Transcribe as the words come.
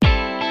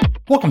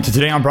Welcome to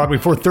Today on Broadway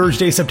for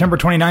Thursday, September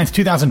 29th,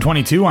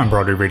 2022. I'm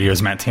Broadway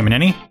Radio's Matt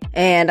Tamanini.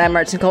 And I'm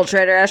arts and culture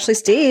editor Ashley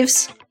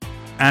Steves.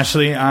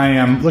 Ashley, I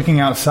am looking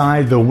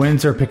outside. The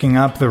winds are picking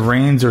up. The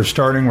rains are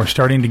starting. We're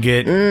starting to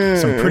get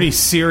some pretty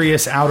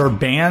serious outer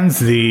bands.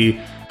 The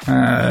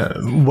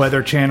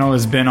Weather Channel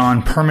has been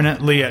on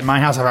permanently at my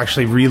house. I've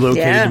actually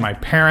relocated to my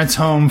parents'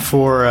 home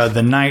for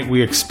the night.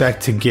 We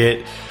expect to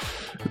get...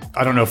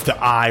 I don't know if the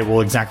eye will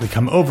exactly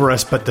come over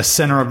us, but the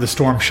center of the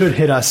storm should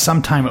hit us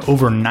sometime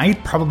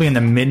overnight, probably in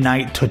the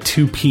midnight to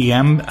 2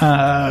 p.m.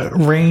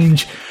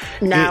 Range.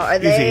 Now, are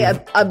they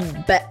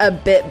a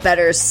bit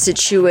better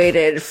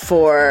situated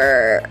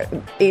for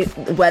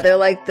weather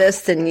like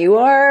this than you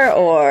are?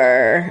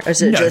 Or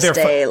is it just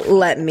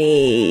let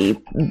me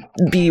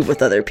be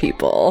with other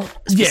people,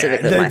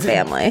 specifically my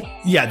family?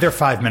 Yeah, they're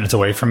 5 minutes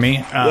away from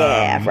me.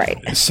 Right.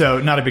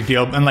 So not a big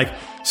deal. And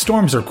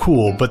storms are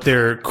cool, but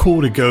they're cool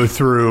to go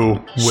through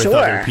with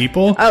other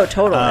people. Oh,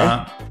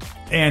 totally.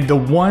 And the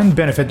one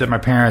benefit that my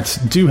parents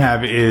do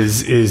have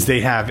is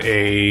they have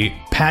a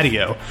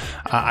patio.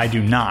 I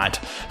do not.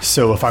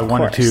 So if I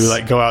wanted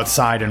to go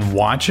outside and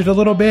watch it a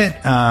little bit,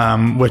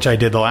 which I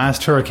did the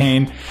last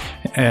hurricane,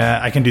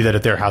 I can do that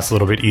at their house a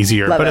little bit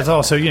easier. But it's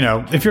also,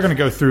 if you're going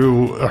to go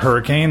through a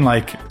hurricane,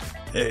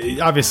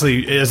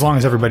 obviously, as long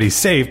as everybody's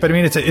safe, but I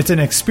mean, it's an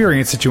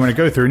experience that you want to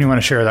go through, and you want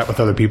to share that with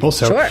other people.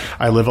 So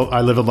I live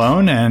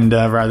alone, and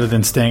rather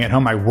than staying at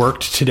home, I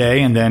worked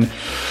today and then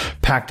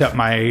packed up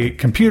my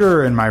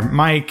computer and my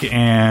mic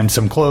and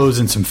some clothes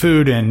and some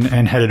food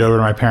and headed over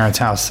to my parents'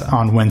 house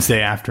on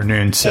Wednesday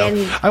afternoon.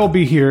 So I will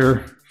be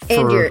here.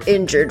 And you're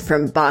injured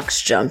from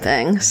box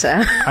jumping, so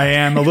I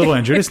am a little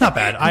injured. It's not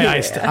bad. I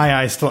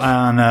iced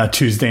on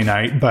Tuesday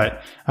night,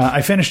 but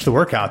I finished the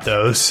workout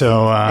though,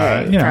 so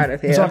proud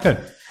of you. It's all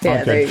good.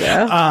 Yeah, there you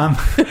go.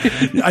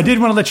 I did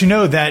want to let you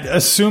know that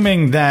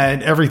assuming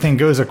that everything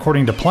goes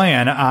according to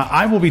plan,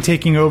 I will be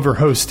taking over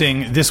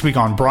hosting this week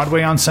on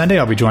Broadway on Sunday.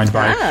 I'll be joined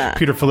by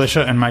Peter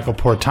Felicia and Michael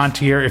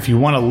Portantier. If you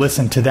want to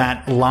listen to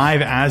that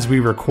live as we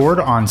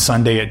record on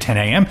Sunday at 10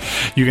 a.m.,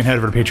 you can head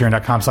over to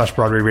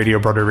patreon.com/Broadway Radio,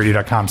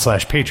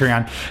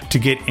 BroadwayRadio.com/Patreon to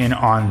get in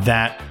on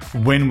that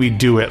when we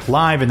do it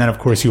live. And then, of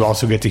course, you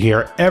also get to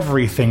hear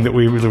everything that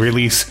we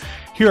release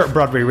here at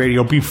Broadway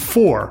Radio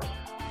before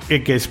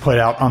it gets put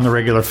out on the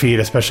regular feed,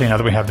 especially now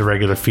that we have the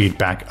regular feed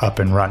back up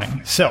and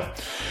running. So,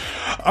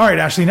 all right,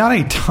 Ashley, not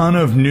a ton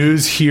of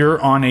news here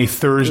on a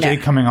Thursday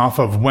coming off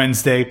of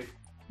Wednesday.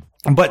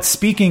 But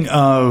speaking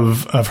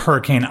of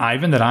Hurricane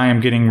Ivan that I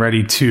am getting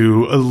ready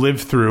to live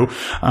through,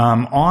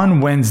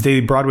 on Wednesday,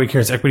 Broadway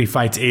Cares Equity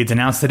Fights AIDS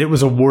announced that it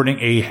was awarding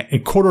a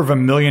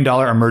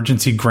 $250,000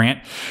 emergency grant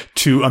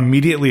to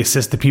immediately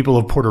assist the people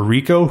of Puerto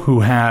Rico who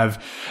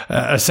have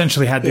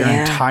essentially had their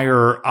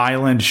entire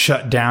island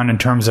shut down in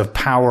terms of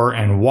power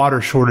and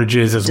water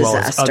shortages, as well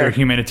as other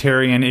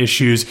humanitarian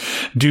issues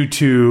due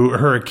to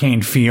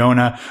Hurricane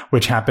Fiona,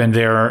 which happened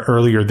there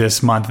earlier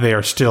this month. They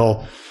are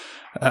still...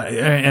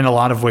 in a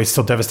lot of ways,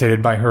 still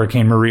devastated by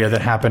Hurricane Maria that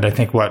happened, I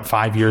think,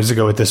 5 years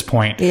ago at this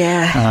point.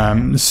 Yeah.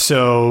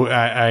 So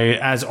I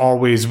as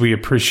always, we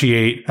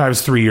appreciate, it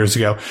was 3 years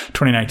ago,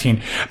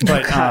 2019.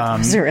 But,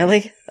 was it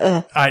really?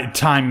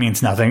 Time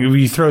means nothing.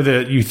 You throw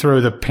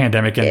the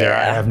pandemic in there.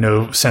 I have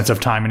no sense of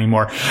time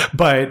anymore.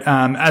 But,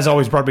 as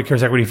always, Broadway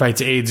Cares Equity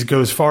Fights AIDS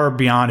goes far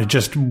beyond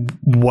just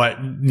what,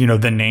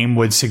 the name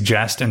would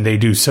suggest. And they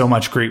do so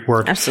much great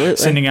work. Absolutely.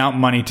 Sending out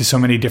money to so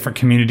many different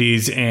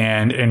communities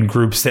and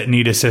groups that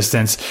need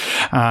assistance.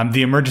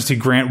 The emergency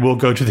grant will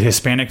go to the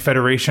Hispanic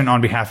Federation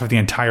on behalf of the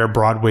entire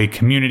Broadway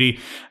community,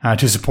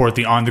 to support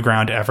the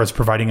on-the-ground efforts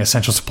providing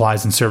essential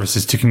supplies and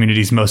services to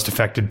communities most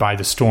affected by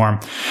the storm.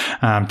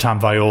 Tom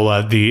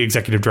Viola, the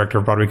executive director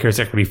of Broadway Cares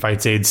Equity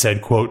Fights AIDS,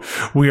 said, quote,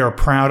 "We are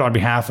proud on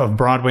behalf of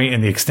Broadway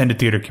and the extended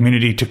theater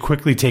community to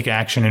quickly take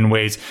action in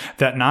ways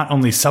that not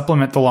only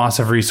supplement the loss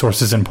of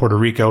resources in Puerto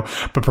Rico,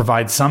 but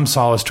provide some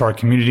solace to our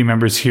community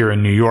members here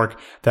in New York.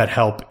 That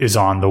help is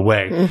on the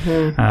way."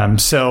 Mm-hmm.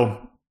 So,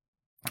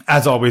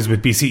 as always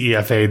with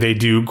BCEFA, they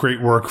do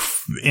great work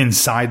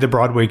inside the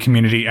Broadway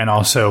community and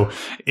also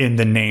in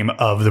the name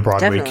of the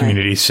Broadway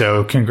community.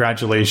 So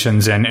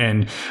congratulations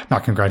and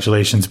not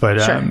congratulations, but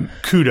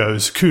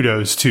kudos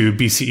to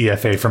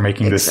BCEFA for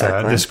making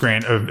this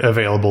grant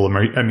available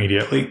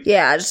immediately.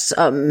 Yeah, just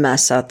a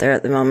mess out there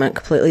at the moment,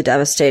 completely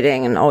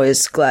devastating, and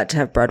always glad to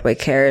have Broadway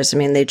Cares. I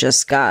mean, they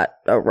just got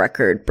a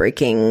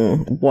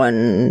record-breaking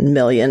 1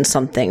 million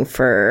something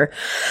for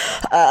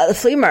the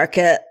flea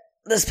market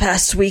this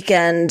past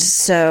weekend,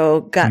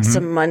 so got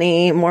some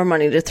more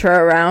money to throw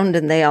around,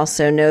 and they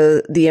also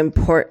know the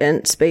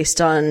importance based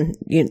on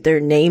their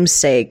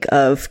namesake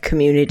of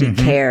community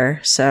care.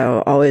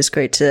 So always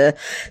great to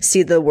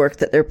see the work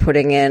that they're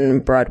putting in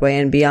Broadway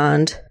and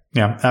beyond.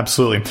 Yeah,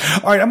 absolutely.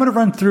 All right, I'm going to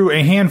run through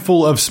a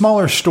handful of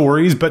smaller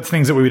stories, but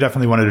things that we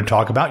definitely wanted to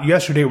talk about.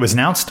 Yesterday, it was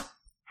announced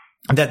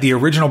that the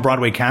original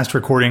Broadway cast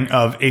recording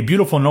of A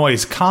Beautiful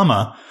Noise,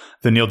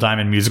 the Neil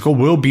Diamond musical,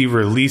 will be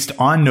released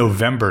on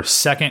November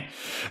 2nd.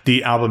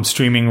 The album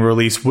streaming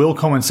release will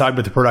coincide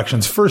with the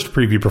production's first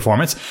preview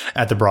performance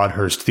at the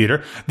Broadhurst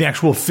Theater. The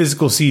actual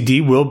physical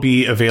CD will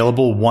be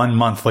available 1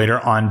 month later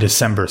on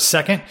December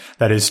 2nd.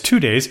 That is 2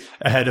 days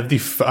ahead of the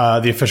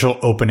official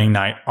opening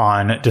night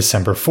on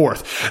December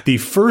 4th. The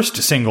first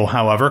single,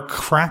 however,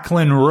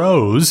 Cracklin'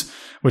 Rose,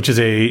 which is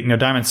a Neil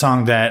Diamond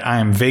song that I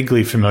am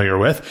vaguely familiar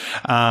with,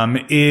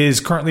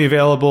 is currently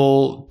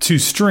available to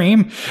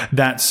stream.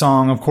 That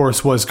song, of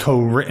course, was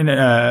co-written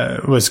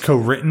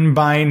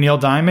by Neil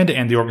Diamond,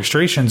 and the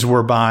orchestrations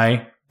were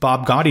by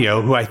Bob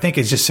Gaudio, who I think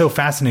is just so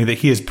fascinating that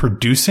he is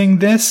producing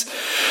this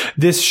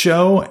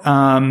show.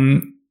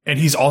 And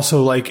he's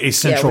also like a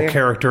central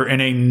character in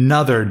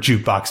another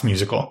jukebox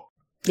musical.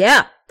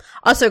 Yeah.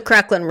 Also,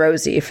 Cracklin'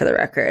 Rosie, for the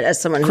record,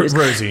 as someone who's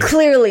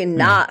clearly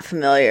not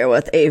familiar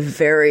with a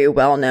very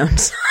well-known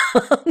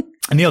song.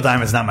 Neil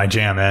Diamond's not my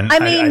jam, man. I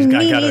mean,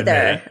 me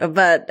neither,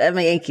 but I'm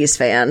a Yankees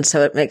fan,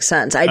 so it makes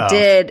sense. I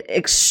did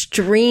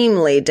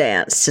extremely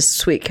dance to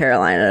Sweet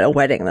Caroline at a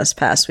wedding this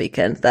past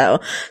weekend,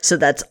 though, so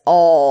that's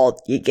all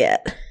you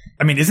get.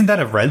 I mean, isn't that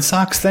a Red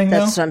Sox thing, though?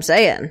 That's what I'm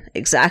saying.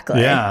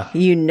 Exactly. Yeah.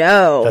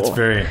 It's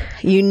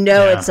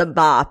a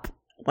bop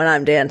when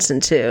I'm dancing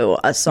to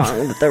a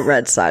song that the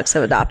Red Sox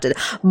have adopted.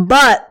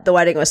 But the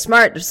wedding was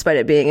smart, despite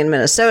it being in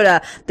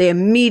Minnesota. They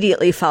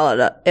immediately followed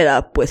it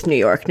up with New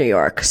York, New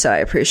York. So I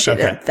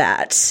appreciated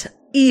that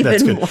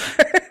even more.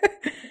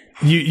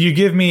 You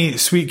give me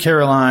Sweet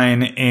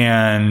Caroline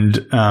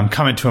and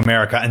Coming to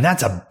America, and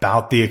that's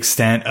about the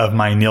extent of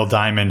my Neil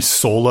Diamond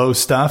solo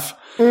stuff.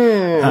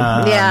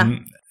 Yeah.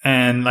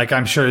 And like,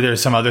 I'm sure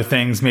there's some other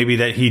things maybe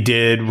that he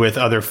did with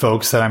other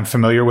folks that I'm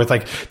familiar with.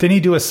 Like, didn't he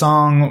do a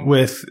song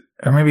with,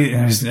 or maybe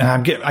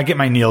I get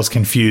my Neils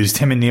confused.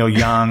 Him and Neil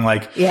Young.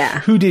 Like,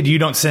 who did You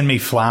Don't Send Me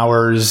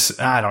Flowers?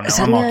 I don't know.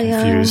 I'm all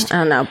confused. I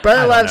don't know.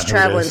 Brother Love's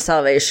Traveling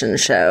Salvation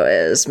Show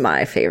is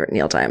my favorite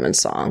Neil Diamond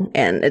song.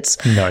 And it's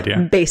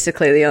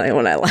basically the only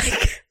one I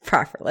like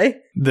properly.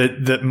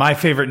 My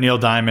favorite Neil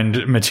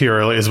Diamond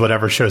material is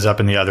whatever shows up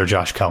in the other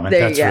Josh Cohen.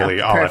 That's really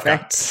all I've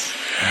got.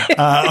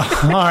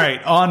 All right.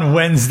 On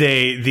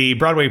Wednesday, the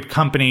Broadway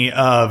Company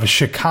of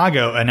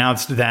Chicago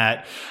announced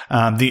that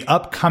the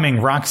upcoming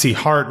Roxy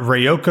Hart,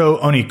 Ryoko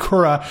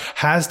Onikura,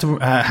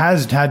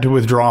 has had to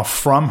withdraw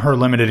from her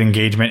limited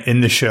engagement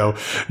in the show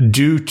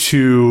due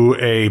to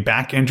a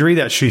back injury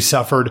that she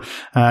suffered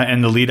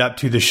in the lead up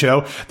to the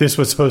show. This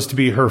was supposed to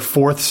be her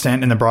fourth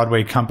stint in the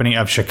Broadway Company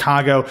of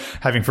Chicago,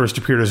 having first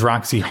appeared as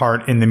Roxy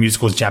Hart in the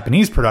musical's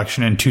Japanese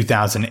production in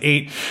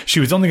 2008.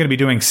 She was only going to be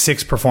doing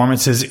 6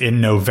 performances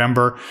in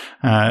November,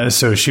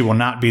 so she will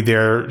not be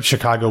there.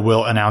 Chicago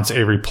will announce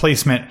a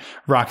replacement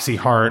Roxy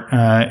Hart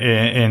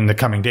in the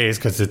coming days,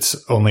 because it's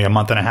only a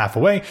month and a half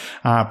away.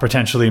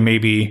 Potentially,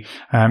 maybe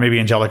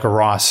Angelica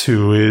Ross,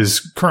 who is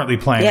currently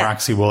playing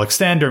Roxy, will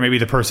extend, or maybe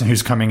the person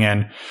who's coming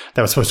in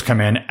that was supposed to come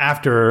in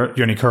after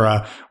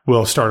Yonikura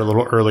will start a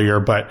little earlier.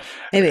 But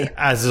maybe,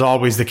 as is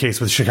always the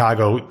case with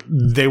Chicago,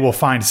 they will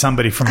find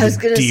somebody from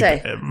the deep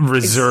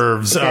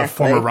reserves of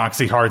former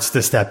Roxy Harts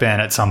to step in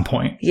at some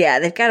point. Yeah,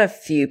 they've got a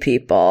few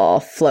people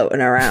floating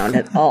around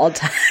at all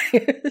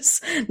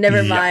times.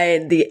 Never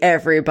mind the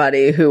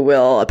everybody who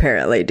will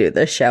apparently do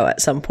this show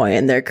at some point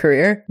in their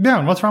career. Yeah,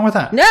 and what's wrong with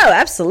that? No,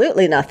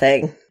 absolutely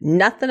nothing.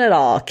 Nothing at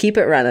all. Keep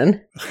it running.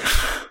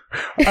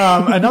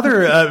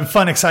 Another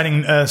fun,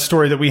 exciting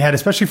story that we had,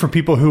 especially for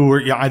people who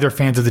were either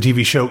fans of the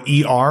TV show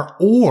ER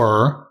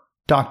or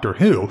Doctor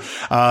Who.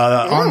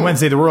 On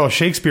Wednesday, the Royal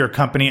Shakespeare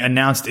Company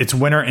announced its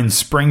winner in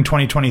spring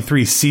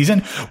 2023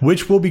 season,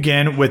 which will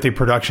begin with a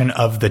production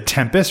of The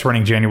Tempest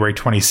running January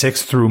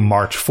 26th through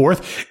March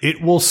 4th.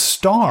 It will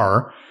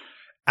star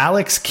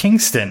Alex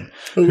Kingston,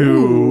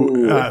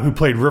 who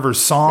played River's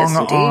Song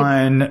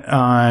on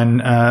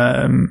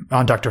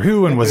Doctor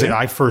Who, and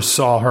I first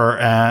saw her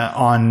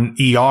on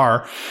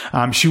ER.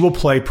 She will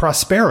play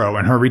Prospero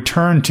in her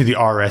return to the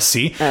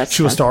RSC.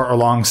 She will star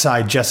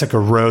alongside Jessica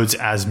Rhodes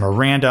as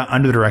Miranda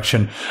under the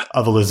direction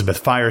of Elizabeth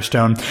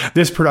Firestone.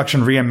 This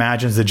production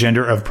reimagines the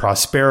gender of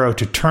Prospero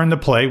to turn the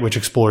play, which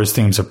explores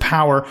themes of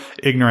power,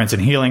 ignorance,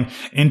 and healing,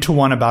 into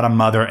one about a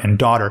mother and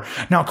daughter.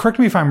 Now, correct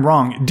me if I'm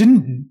wrong.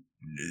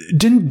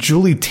 Didn't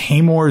Julie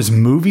Taymor's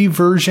movie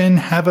version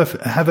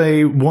have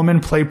a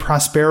woman play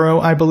Prospero,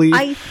 I believe?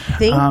 I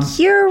think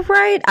you're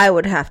right. I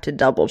would have to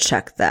double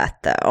check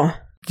that, though.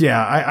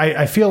 Yeah,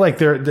 I feel like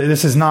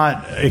this is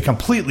not a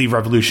completely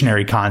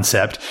revolutionary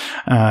concept,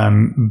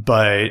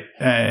 but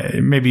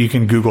maybe you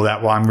can Google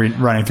that while I'm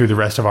running through the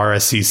rest of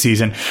RSC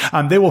season.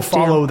 They will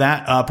follow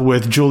that up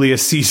with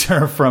Julius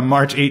Caesar from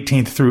March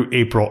 18th through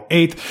April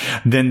 8th.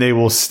 Then they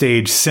will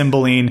stage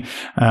Cymbeline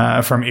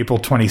from April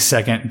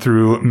 22nd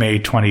through May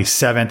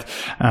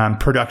 27th.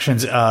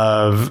 Productions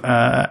of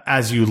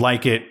As You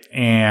Like It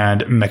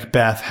and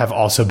Macbeth have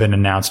also been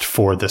announced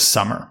for the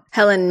summer.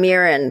 Helen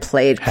Mirren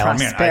played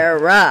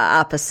Prospera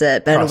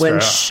opposite Ben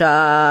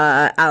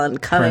Winshaw. Alan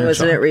Cumming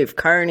was in it. Reeve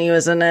Carney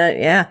was in it.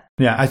 Yeah.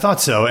 Yeah, I thought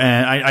so.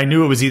 And I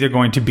knew it was either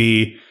going to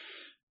be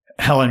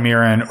Helen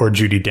Mirren or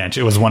Judi Dench.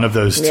 It was one of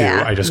those two.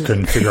 Yeah. I just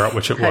couldn't figure out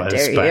which it was. How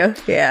dare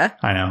but you? Yeah.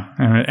 I know.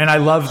 And I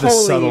love the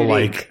Wholly subtle,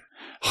 unique.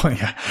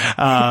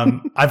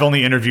 I've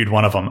only interviewed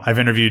one of them. I've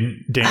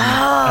interviewed Dame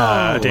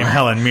Dame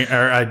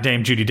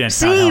Judi Dench.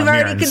 See, you've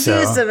already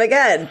confused them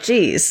again.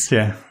 Jeez.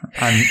 Yeah,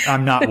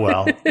 I'm not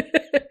well.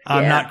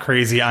 I'm not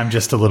crazy. I'm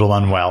just a little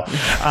unwell.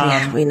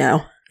 Yeah, we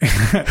know.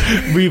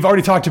 We've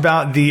already talked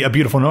about the A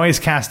Beautiful Noise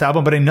cast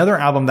album, but another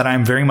album that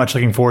I'm very much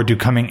looking forward to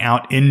coming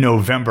out in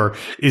November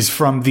is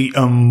from the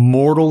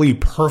immortally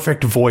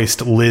perfect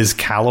voiced Liz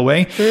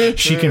Callaway. Mm-hmm.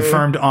 She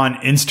confirmed on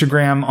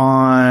Instagram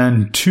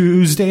on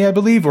Tuesday, I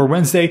believe, or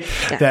Wednesday,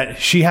 that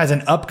she has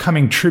an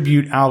upcoming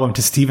tribute album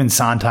to Stephen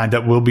Sondheim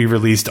that will be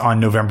released on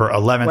November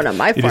 11th. One of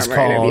my former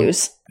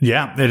interviews.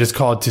 Yeah, it is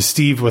called To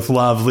Steve with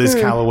Love. Liz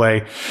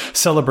Callaway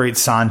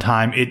celebrates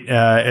Sondheim. It,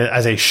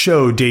 as a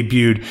show,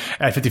 debuted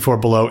at 54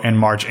 Below in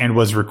March and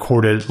was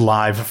recorded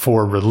live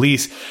for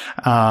release.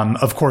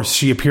 Of course,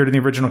 she appeared in the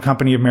original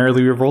company of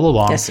Merrily We Roll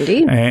Along. Yes,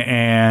 indeed.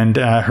 And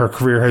her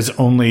career has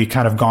only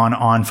kind of gone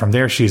on from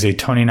there. She's a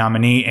Tony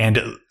nominee. And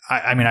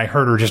I mean, I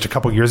heard her just a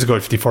couple years ago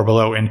at 54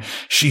 Below, and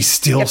she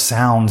still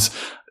sounds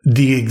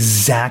the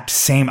exact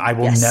same. I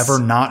will never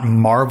not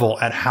marvel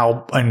at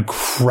how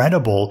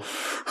incredible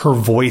her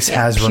voice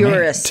has remained.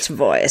 Purest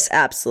voice.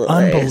 Absolutely.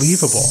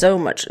 Unbelievable. So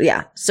much.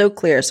 Yeah. So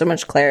clear. So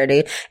much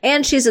clarity.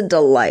 And she's a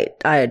delight.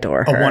 I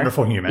adore her. A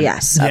wonderful human.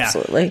 Yes,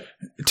 absolutely.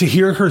 To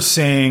hear her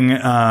sing,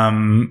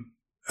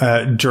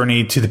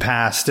 Journey to the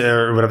Past,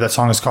 or whatever that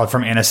song is called,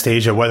 from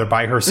Anastasia, whether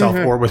by herself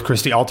or with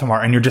Christy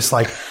Altomar, and you're just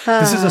like,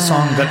 this is a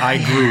song that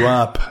I grew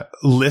up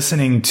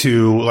listening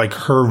to, like,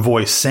 her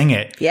voice sing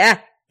it. Yeah.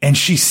 And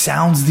she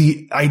sounds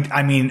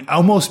I mean,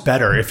 almost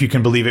better, if you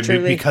can believe it,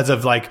 because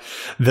of like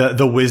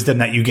the wisdom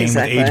that you gain with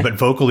age, but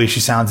vocally she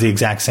sounds the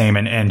exact same.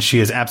 And she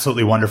is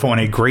absolutely wonderful, and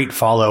a great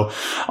follow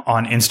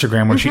on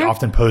Instagram, where she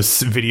often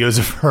posts videos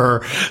of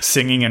her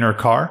singing in her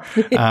car,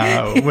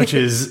 which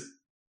is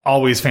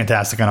always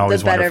fantastic and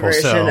always wonderful. The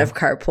better version of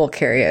carpool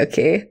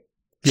karaoke.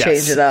 Yes.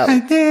 Change it up.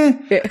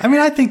 I mean,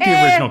 I think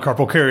the original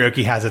carpool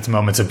karaoke has its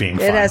moments of being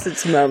fun. It has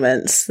its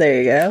moments. There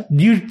you go.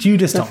 You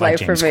just don't like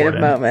James Corden.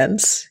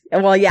 Moments.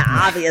 Well, yeah,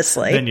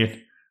 obviously.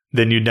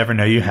 Then you'd never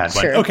know you had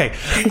one. Sure. Okay.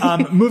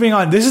 Moving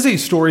on. This is a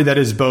story that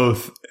is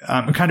both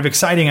kind of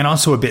exciting and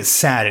also a bit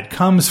sad. It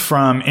comes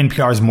from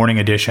NPR's Morning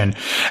Edition,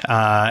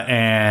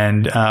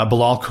 and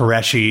Bilal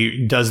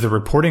Qureshi does the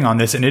reporting on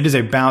this, and it is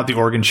about the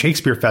Oregon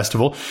Shakespeare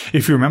Festival.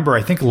 If you remember,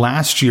 I think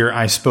last year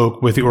I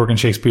spoke with the Oregon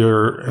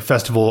Shakespeare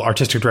Festival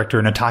artistic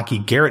director,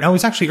 Nataki Garrett. Oh, it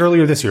was actually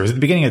earlier this year. It was at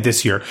the beginning of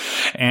this year,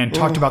 and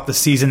talked about the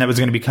season that was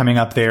going to be coming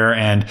up there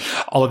and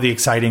all of the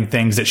exciting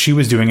things that she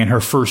was doing in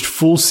her first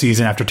full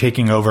season after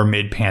taking over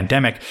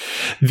mid-pandemic.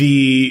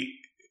 The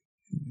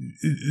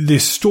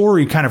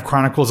story kind of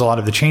chronicles a lot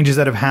of the changes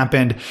that have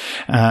happened,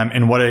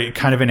 and what a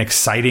kind of an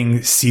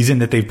exciting season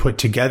that they've put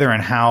together,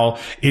 and how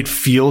it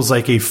feels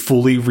like a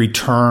fully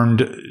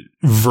returned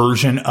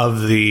version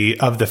of the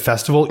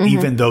festival,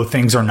 even though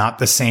things are not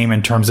the same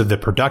in terms of the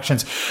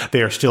productions.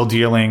 They are still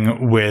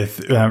dealing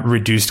with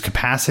reduced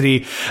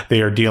capacity.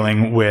 They are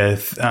dealing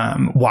with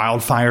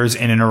wildfires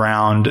in and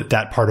around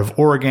that part of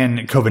Oregon,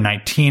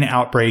 COVID-19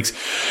 outbreaks.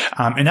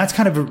 And that's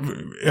kind of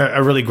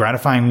a really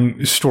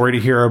gratifying story to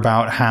hear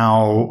about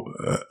how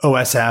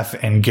OSF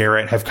and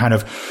Garrett have kind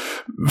of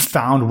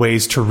found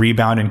ways to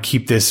rebound and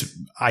keep this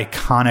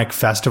iconic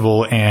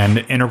festival and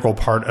integral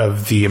part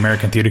of the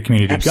American theater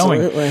community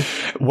going,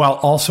 while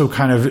also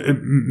kind of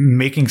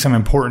making some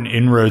important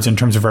inroads in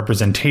terms of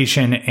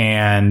representation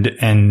and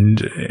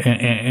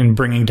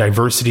bringing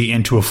diversity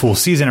into a full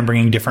season and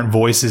bringing different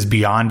voices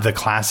beyond the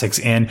classics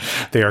in.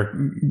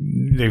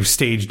 They've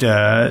staged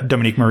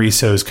Dominique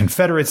Morisseau's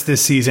Confederates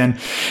this season.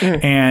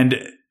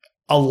 And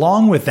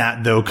along with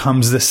that, though,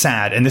 comes the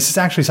sad. And this is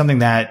actually something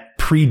that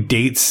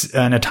predates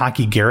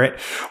Nataki Garrett,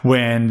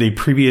 when the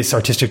previous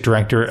artistic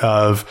director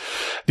of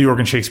the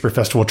Oregon Shakespeare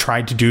Festival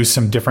tried to do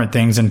some different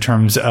things in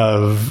terms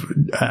of,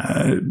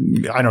 I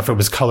don't know if it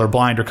was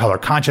colorblind or color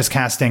conscious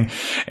casting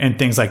and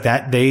things like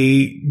that.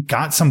 They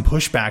got some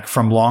pushback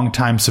from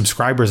longtime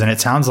subscribers, and it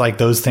sounds like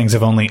those things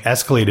have only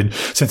escalated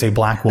since a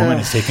black woman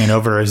has taken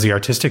over as the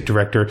artistic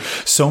director,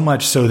 so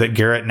much so that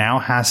Garrett now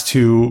has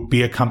to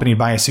be accompanied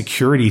by a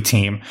security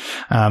team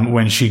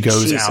when she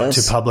goes out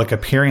to public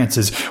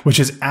appearances, which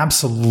is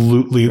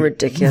absolutely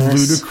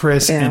ridiculous,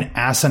 ludicrous, and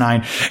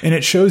asinine. And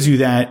it shows you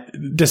that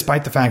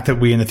despite the fact that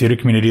we in the theater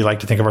community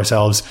like to think of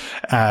ourselves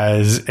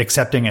as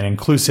accepting and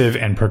inclusive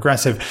and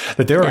progressive,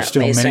 that there are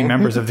still many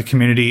members of the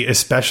community,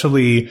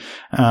 especially,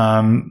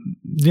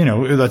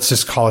 let's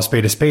just call a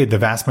spade, the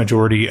vast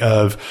majority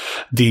of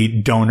the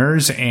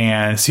donors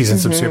and season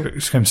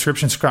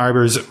subscription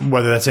subscribers,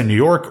 whether that's in New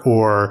York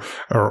or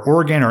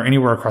Oregon or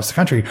anywhere across the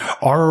country,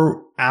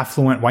 are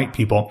affluent white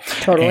people.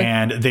 Totally.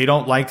 And they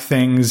don't like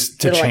things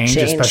to change,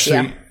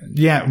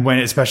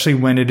 especially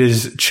when it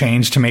is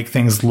changed to make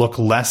things look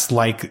less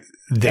like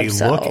they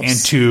themselves.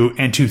 look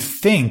and to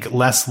think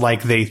less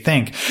like they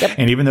think. Yep.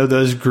 And even though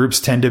those groups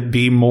tend to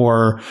be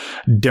more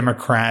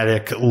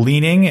democratic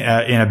leaning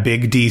in a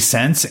big D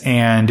sense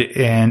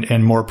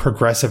and more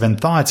progressive in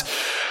thoughts,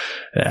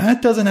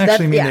 that doesn't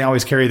actually mean they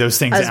always carry those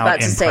things out in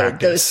practice. I was about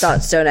to say, those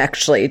thoughts don't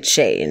actually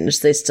change.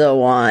 They still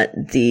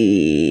want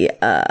the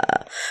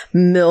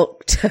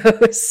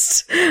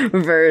milquetoast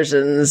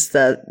versions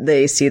that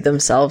they see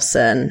themselves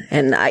in.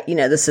 And,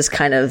 this is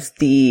kind of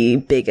the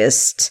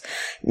biggest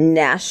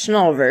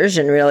national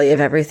version, really,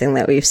 of everything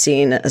that we've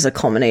seen as a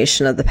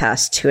culmination of the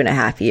past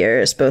 2.5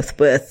 years, both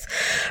with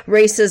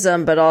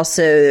racism, but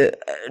also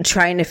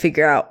trying to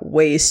figure out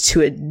ways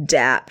to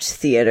adapt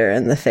theater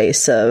in the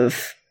face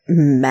of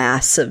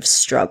massive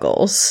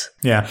struggles.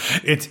 Yeah,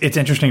 it's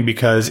interesting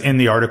because in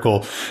the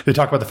article they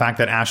talk about the fact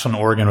that Ashland,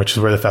 Oregon, which is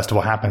where the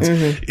festival happens,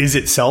 is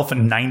itself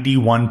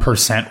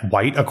 91%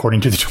 white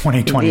according to the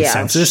 2020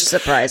 census.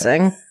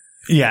 Surprising.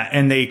 Yeah,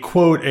 and they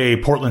quote a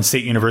Portland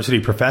State University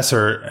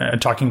professor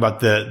talking about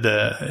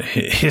the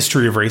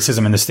history of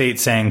racism in the state,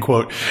 saying,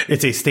 quote,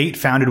 "It's a state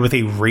founded with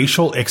a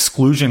racial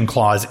exclusion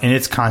clause in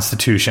its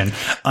constitution,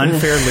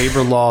 unfair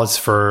labor laws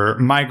for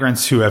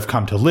migrants who have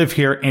come to live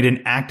here, and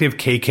an active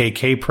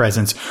KKK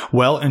presence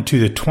well into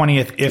the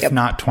 20th, if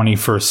not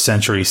 21st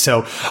century."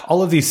 So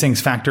all of these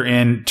things factor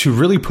in to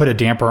really put a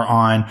damper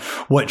on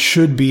what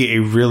should be a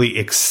really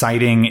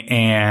exciting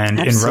and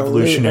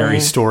revolutionary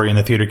story in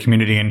the theater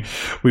community. And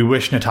we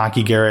wish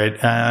Nataki Garrett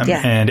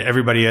and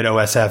everybody at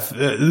OSF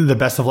the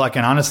best of luck.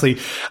 And honestly,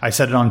 I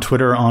said it on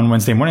Twitter on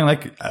Wednesday morning,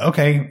 like,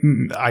 okay,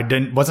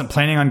 I wasn't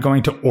planning on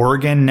going to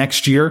Oregon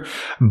next year,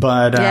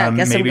 but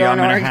maybe I'm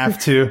going to have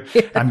to.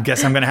 I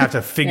guess I'm going to have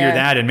to figure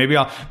that, and maybe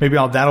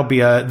that'll be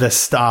the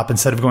stop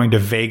instead of going to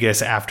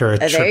Vegas after a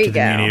trip to the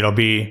Muni. It'll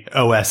be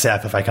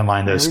OSF if I can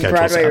line those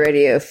schedules Broadway up.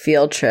 Radio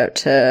field trip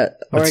to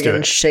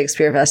Oregon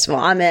Shakespeare Festival.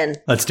 I'm in.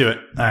 Let's do it.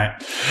 All right,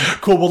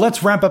 cool. Well,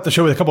 let's wrap up the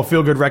show with a couple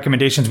feel good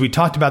recommendations. We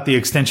talked about the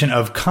extension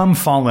of Come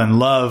Fall in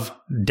Love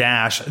 -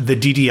 the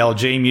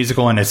DDLJ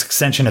musical and its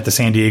extension at the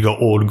San Diego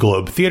Old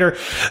Globe Theater.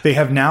 They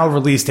have now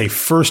released a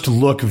first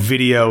look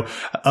video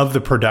of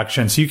the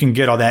production, so you can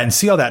get all that and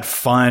see all that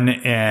fun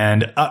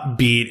and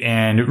upbeat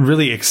and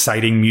really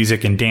exciting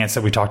music and dance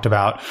that we talked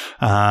about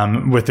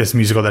with this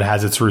musical that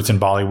has its roots in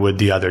Bollywood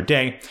the other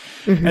day.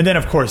 And then,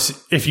 of course,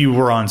 if you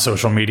were on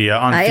social media,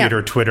 on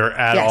theater Twitter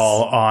at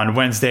all on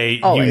Wednesday,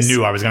 you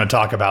knew I was going to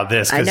talhave about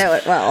this. I know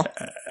it well.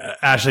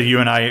 Ashley, you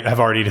and I have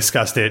already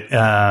discussed it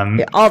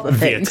all the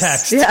via things.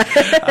 Text.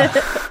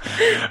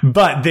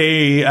 But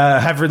they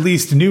have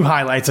released new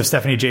highlights of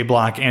Stephanie J.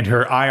 Block and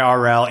her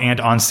IRL and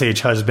onstage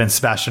husband,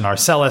 Sebastian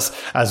Arcellus,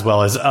 as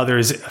well as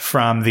others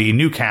from the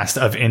new cast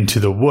of Into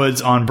the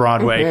Woods on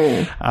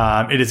Broadway.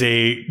 It is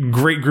a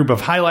great group of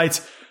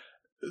highlights.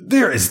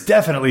 There is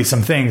definitely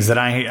some things that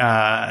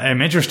I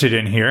am interested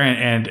in here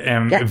and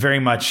am very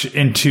much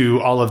into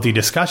all of the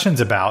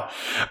discussions about.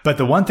 But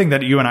the one thing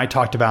that you and I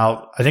talked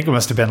about, I think it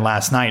must have been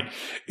last night,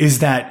 is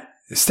that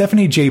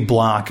Stephanie J.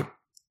 Block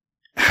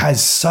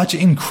has such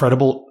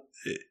incredible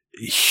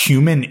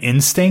human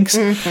instincts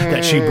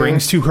that she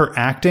brings to her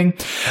acting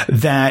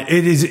that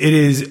it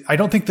is, I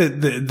don't think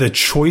that the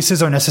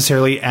choices are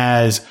necessarily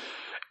as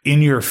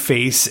in your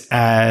face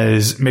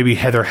as maybe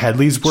Heather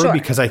Headley's were,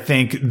 because I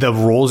think the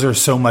roles are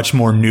so much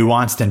more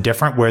nuanced and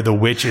different, where the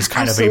witch is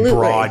kind of a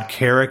broad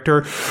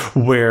character,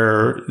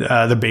 where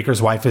the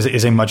baker's wife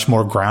is a much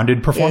more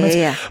grounded performance.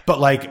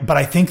 But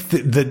I think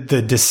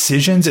the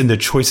decisions and the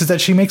choices that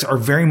she makes are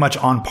very much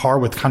on par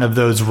with kind of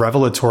those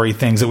revelatory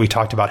things that we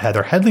talked about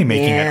Heather Headley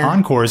making at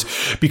Encores,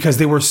 because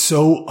they were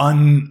so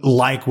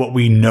unlike what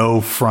we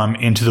know from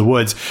Into the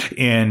Woods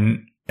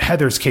in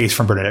Heather's case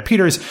from Bernadette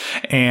Peters,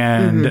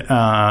 and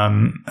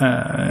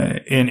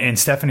in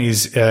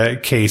Stephanie's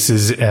case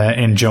is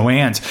in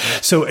Joanne's.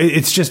 So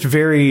it's just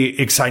very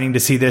exciting to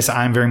see this.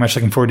 I'm very much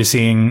looking forward to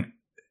seeing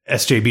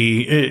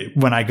SJB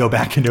when I go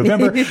back in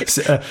November.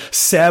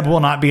 Seb will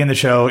not be in the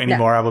show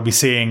anymore. I will be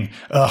seeing,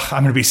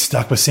 I'm going to be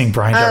stuck with seeing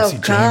Brian Darcy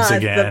James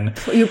again.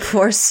 You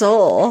poor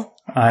soul.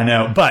 I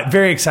know, but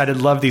very excited.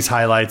 Love these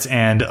highlights,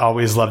 and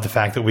always love the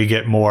fact that we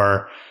get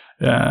more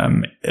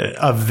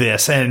of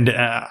this. And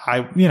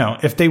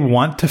if they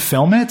want to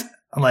film it,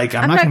 like,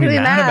 I'm not going to be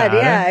mad about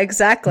it. Yeah,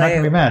 exactly. I'm not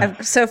going to be mad.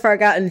 I've so far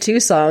gotten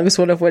 2 songs,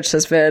 one of which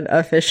has been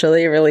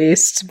officially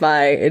released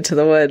by Into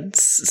the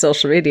Woods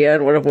social media,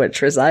 and one of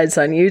which resides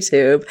on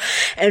YouTube.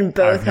 And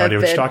both I have no idea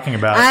what you're talking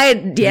about.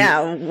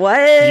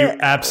 What? You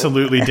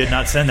absolutely did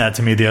not send that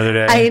to me the other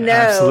day. I know.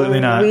 Absolutely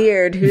not.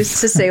 Weird.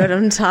 Who's to say what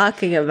I'm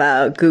talking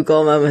about?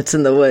 Google Moments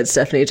in the Woods,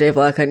 Stephanie J.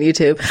 Block on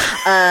YouTube.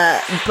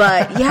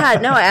 But yeah,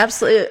 no, I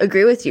absolutely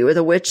agree with you, where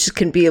the witch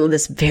can be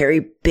this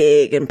very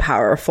big and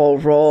powerful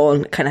role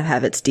and kind of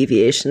have its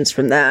deviations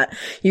from that.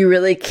 You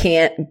really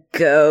can't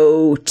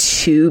go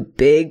too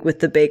big with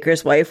the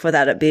baker's wife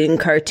without it being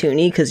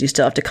cartoony, because you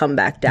still have to come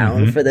back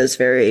down for those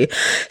very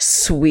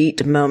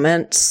sweet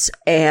moments.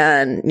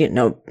 And,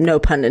 no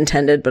pun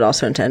intended, but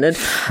also intended.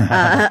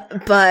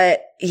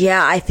 But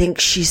yeah, I think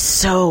she's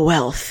so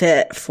well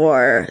fit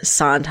for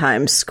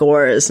Sondheim's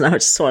scores, and I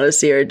just want to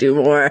see her do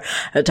more.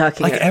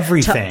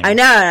 Everything. I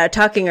know.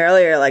 Talking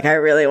earlier, like I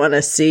really want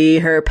to see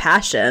her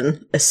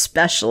Passion,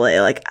 especially.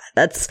 Like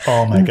that's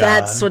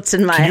that's what's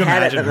in my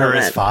head at the moment. Can you imagine her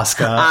as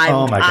Fosca?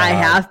 Oh my god, I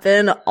have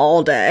been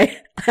all day,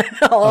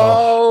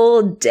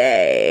 all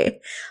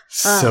day.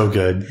 So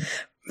good.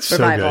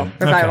 Revival, so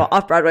good. Okay.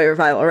 Off-Broadway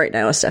revival right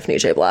now with Stephanie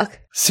J. Block.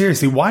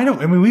 Seriously, why don't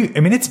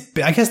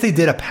I guess they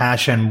did a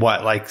Passion,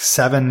 what,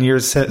 7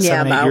 years, 8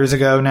 years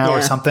ago now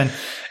or something.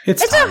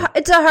 It's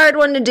a hard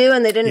one to do,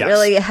 and they didn't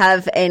really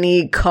have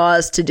any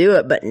cause to do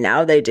it, but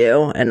now they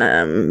do, and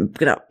I'm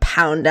going to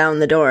pound down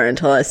the door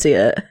until I see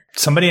it.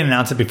 Somebody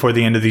announce it before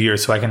the end of the year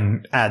so I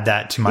can add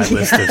that to my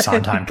list of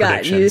Sondheim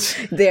predictions.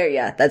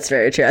 That's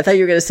very true. I thought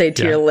you were going to say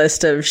to your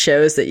list of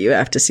shows that you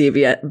have to see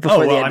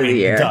before the end of the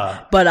year.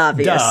 But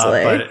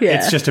obviously.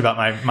 It's just about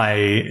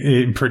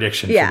my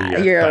prediction for the year. Yeah,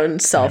 your own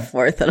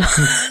self-worth and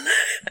all.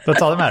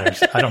 That's all that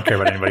matters. I don't care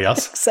about anybody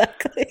else.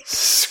 Exactly.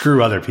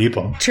 Screw other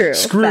people. True.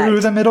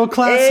 Screw the middle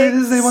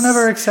classes. They will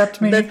never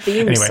accept me. The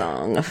theme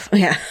song.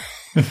 Yeah.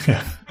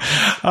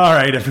 All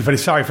right, everybody.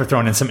 Sorry for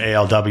throwing in some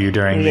ALW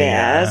during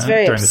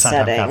the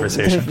Sondheim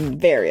conversation.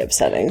 Very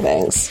upsetting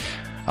things.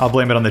 I'll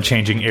blame it on the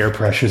changing air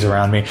pressures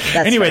around me.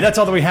 That's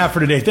all that we have for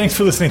today. Thanks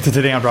for listening to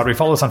Today on Broadway.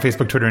 Follow us on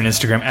Facebook, Twitter, and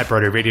Instagram at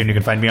Broadway Radio. And you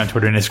can find me on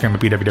Twitter and Instagram at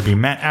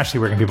BWWMatt. Ashley,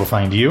 where can people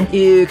find you?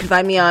 You can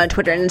find me on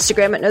Twitter and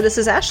Instagram at No This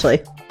Is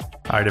Ashley.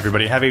 All right,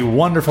 everybody. Have a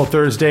wonderful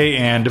Thursday.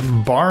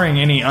 And barring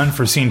any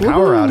unforeseen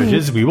power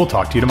outages, we will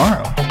talk to you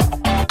tomorrow.